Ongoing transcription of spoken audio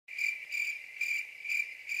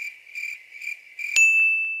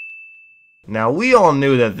Now, we all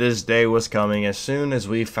knew that this day was coming as soon as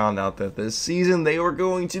we found out that this season they were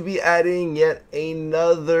going to be adding yet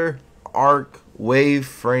another arc wave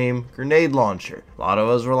frame grenade launcher. A lot of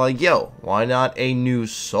us were like, yo, why not a new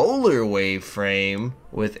solar wave frame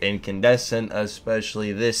with incandescent,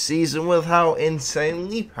 especially this season with how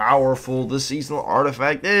insanely powerful the seasonal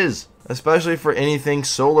artifact is, especially for anything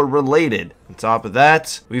solar related. On top of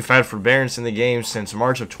that, we've had forbearance in the game since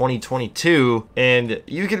March of 2022, and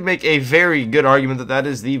you can make a very good argument that that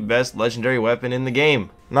is the best legendary weapon in the game.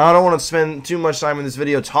 Now, I don't want to spend too much time in this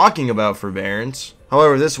video talking about forbearance.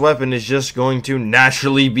 However, this weapon is just going to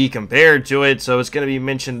naturally be compared to it, so it's going to be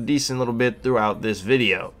mentioned a decent little bit throughout this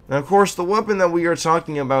video. Now, of course, the weapon that we are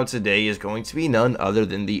talking about today is going to be none other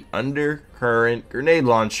than the undercurrent grenade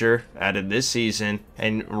launcher added this season.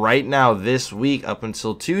 And right now, this week, up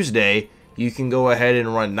until Tuesday, you can go ahead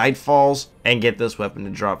and run nightfalls and get this weapon to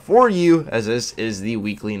drop for you, as this is the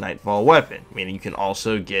weekly nightfall weapon. Meaning you can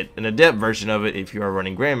also get an adept version of it if you are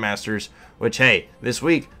running grandmasters, which, hey, this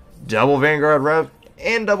week, double Vanguard rep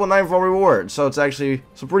and double nightfall reward, so it's actually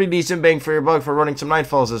some pretty decent bang for your buck for running some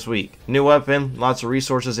nightfalls this week. New weapon, lots of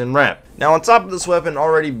resources in rep. Now, on top of this weapon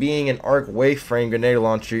already being an arc wave frame grenade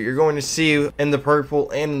launcher, you're going to see in the purple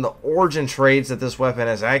and in the origin trades that this weapon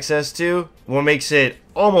has access to what makes it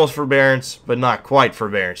almost forbearance but not quite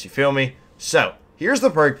forbearance, you feel me? So here's the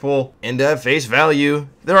perk pool, and at face value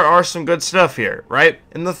there are some good stuff here, right?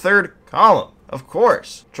 In the third column, of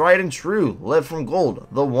course, tried and true, lead from gold,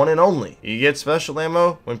 the one and only. You get special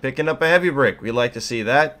ammo when picking up a heavy brick. We like to see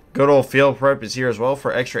that. Good old field prep is here as well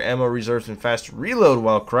for extra ammo reserves and fast reload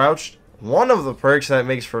while crouched. One of the perks that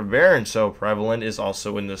makes forbearance so prevalent is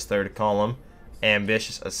also in this third column,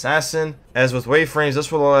 ambitious assassin. As with wave frames, this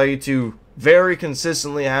will allow you to very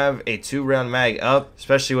consistently have a 2-round mag up,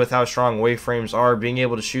 especially with how strong wave frames are. Being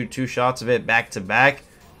able to shoot 2 shots of it back to back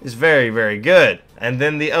is very, very good. And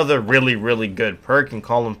then the other really good perk in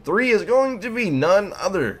column 3 is going to be none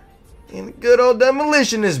other than good old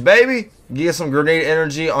demolitionist, baby. Get some grenade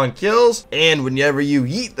energy on kills, and whenever you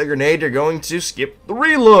yeet the grenade, you're going to skip the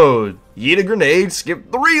reload. Yeet a grenade,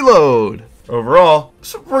 skip the reload. Overall,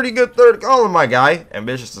 it's a pretty good third column, my guy.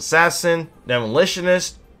 Ambitious assassin,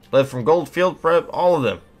 demolitionist, lead from gold, field prep, all of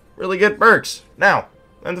them. Really good perks. Now,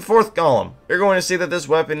 in the fourth column, you're going to see that this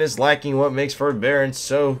weapon is lacking what makes forbearance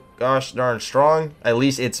so gosh darn strong. At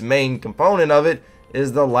least its main component of it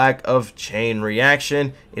is the lack of chain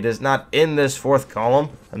reaction. It is not in this fourth column.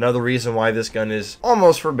 Another reason why this gun is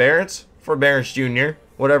almost forbearance. Forbearance Junior,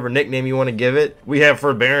 whatever nickname you want to give it. We have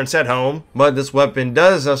forbearance at home, but this weapon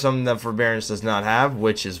does have something that forbearance does not have,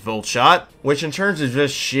 which is volt shot, which in terms of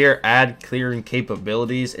just sheer ad clearing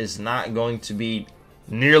capabilities is not going to be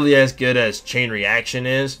nearly as good as chain reaction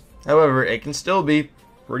is. However, it can still be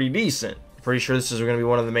pretty decent. Pretty sure this is going to be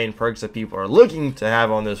one of the main perks that people are looking to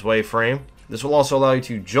have on this wave frame. This will also allow you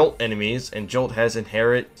to jolt enemies, and jolt has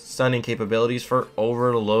inherent stunning capabilities for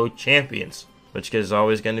overload champions, which is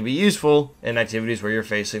always going to be useful in activities where you're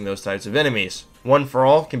facing those types of enemies. One for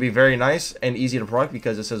all can be very nice and easy to proc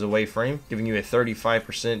because this is a wave frame, giving you a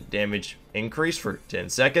 35% damage increase for 10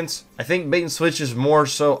 seconds. I think bait and switch is more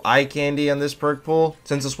so eye candy on this perk pool,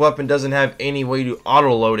 since this weapon doesn't have any way to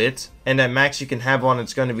auto load it, and at max you can have on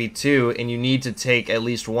it's going to be 2, and you need to take at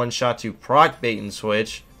least 1 shot to proc bait and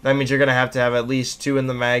switch. That means you're going to have at least 2 in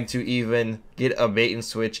the mag to even get a bait and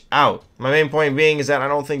switch out. My main point being is that I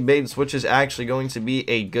don't think bait and switch is actually going to be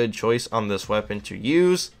a good choice on this weapon to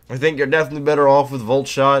use. I think you're definitely better off with volt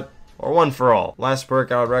shot or one for all. Last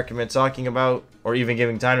perk I would recommend talking about, or even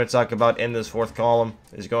giving time to talk about in this fourth column,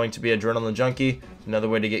 is going to be Adrenaline Junkie. Another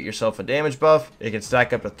way to get yourself a damage buff. It can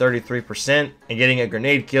stack up to 33%, and getting a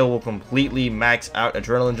grenade kill will completely max out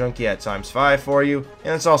Adrenaline Junkie at ×5 for you.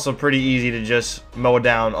 And it's also pretty easy to just mow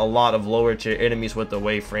down a lot of lower tier enemies with the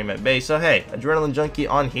wave frame at base. So hey, Adrenaline Junkie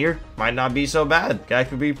on here might not be so bad. Guy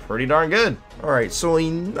could be pretty darn good. Alright, so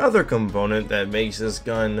another component that makes this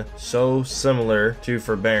gun so similar to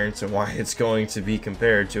forbearance and why it's going to be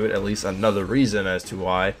compared to it, at least another reason as to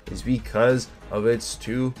why, is because of its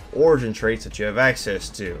 2 origin traits that you have access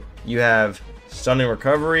to. You have stunning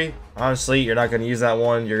recovery. Honestly, you're not going to use that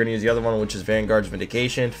one. You're going to use the other one, which is Vanguard's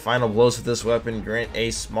Vindication. Final blows with this weapon grant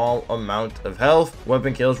a small amount of health.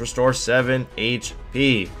 Weapon kills restore 7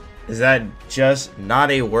 HP. Is that just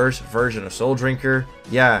not a worse version of Soul Drinker?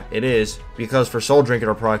 Yeah, it is, because for Soul Drinker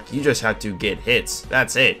to proc, you just have to get hits.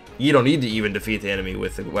 That's it. You don't need to even defeat the enemy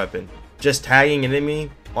with the weapon. Just tagging an enemy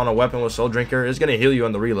on a weapon with Soul Drinker is going to heal you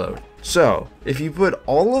on the reload. So, if you put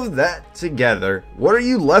all of that together, what are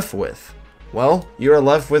you left with? well, you are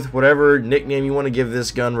left with whatever nickname you want to give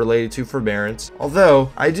this gun related to forbearance.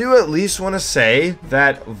 Although, I do at least want to say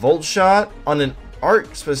that Volt Shot on an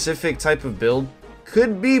arc specific type of build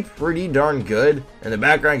could be pretty darn good. In the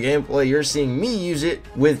background gameplay, you're seeing me use it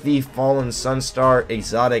with the Fallen Sunstar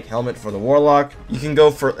exotic helmet for the Warlock. You can go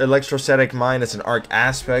for Electrostatic Mine as an arc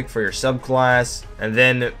aspect for your subclass, and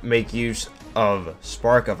then make use of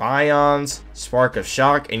Spark of Ions, Spark of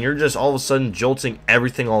Shock, and you're just all of a sudden jolting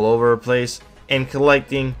everything all over the place and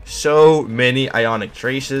collecting so many ionic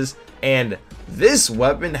traces. And this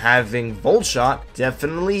weapon having Volt Shot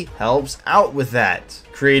definitely helps out with that,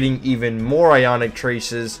 creating even more ionic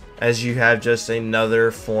traces as you have just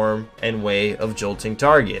another form and way of jolting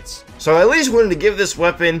targets. So I at least wanted to give this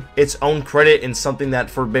weapon its own credit in something that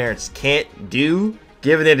forbearance can't do,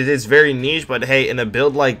 given that it is very niche. But hey, in a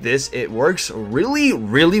build like this, it works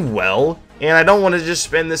really well. And I don't want to just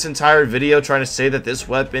spend this entire video trying to say that this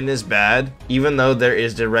weapon is bad, even though there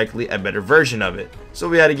is directly a better version of it. So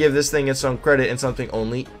we had to give this thing its own credit and something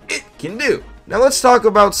only it can do. Now let's talk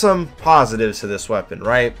about some positives to this weapon,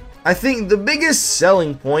 right? I think the biggest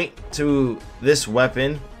selling point to this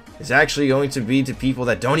weapon is actually going to be to people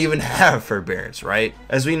that don't even have forbearance, right?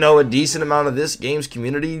 As we know, a decent amount of this game's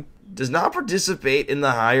community does not participate in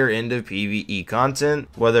the higher end of PvE content,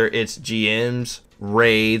 whether it's GMs,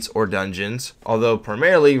 raids, or dungeons. Although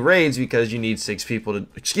primarily raids, because you need 6 people to,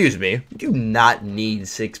 excuse me, you do not need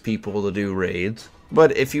 6 people to do raids.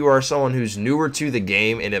 But if you are someone who's newer to the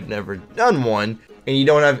game and have never done one, and you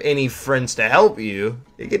don't have any friends to help you,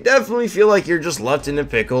 it could definitely feel like you're just left in a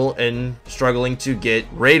pickle and struggling to get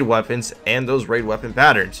raid weapons and those raid weapon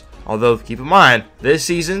patterns. Although, keep in mind, this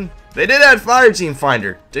season, they did add Fireteam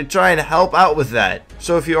Finder to try and help out with that.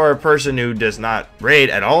 So if you are a person who does not raid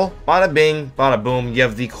at all, bada bing, bada boom, you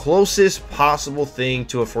have the closest possible thing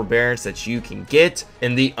to a forbearance that you can get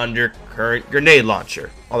in the undercurrent grenade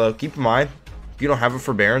launcher. Although, keep in mind, if you don't have a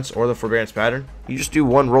forbearance or the forbearance pattern, you just do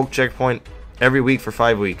one rogue checkpoint every week for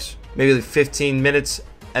 5 weeks. Maybe like 15 minutes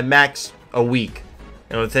at max a week.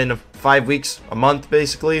 And within 5 weeks, a month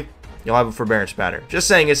basically, you'll have a forbearance pattern. Just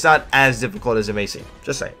saying, it's not as difficult as it may seem.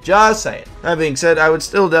 Just saying. Just saying. That being said, I would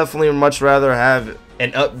still definitely much rather have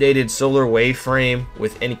an updated solar wave frame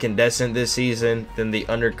with incandescent this season than the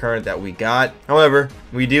undercurrent that we got. However,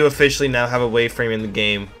 we do officially now have a wave frame in the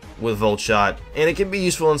game with Volt Shot, and it can be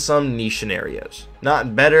useful in some niche scenarios.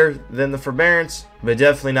 Not better than the forbearance, but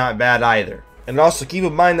definitely not bad either. And also keep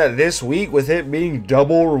in mind that this week, with it being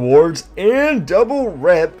double rewards and double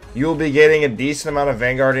rep, you'll be getting a decent amount of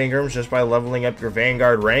Vanguard Ingrams just by leveling up your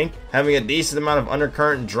Vanguard rank, having a decent amount of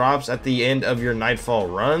undercurrent drops at the end of your Nightfall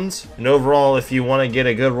runs. And overall, if you want to get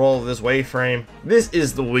a good roll of this wave frame, this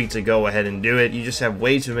is the week to go ahead and do it. You just have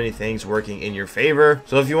way too many things working in your favor.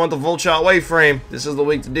 So if you want the Volt Shot wave frame, this is the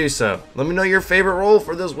week to do so. Let me know your favorite roll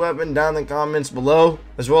for this weapon down in the comments below,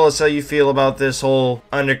 as well as how you feel about this whole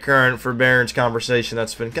undercurrent forbearance conversation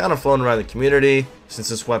that's been kind of flown around the community since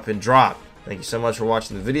this weapon dropped. Thank you so much for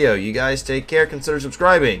watching the video. You guys take care, consider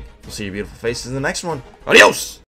subscribing. We'll see your beautiful faces in the next one. Adios!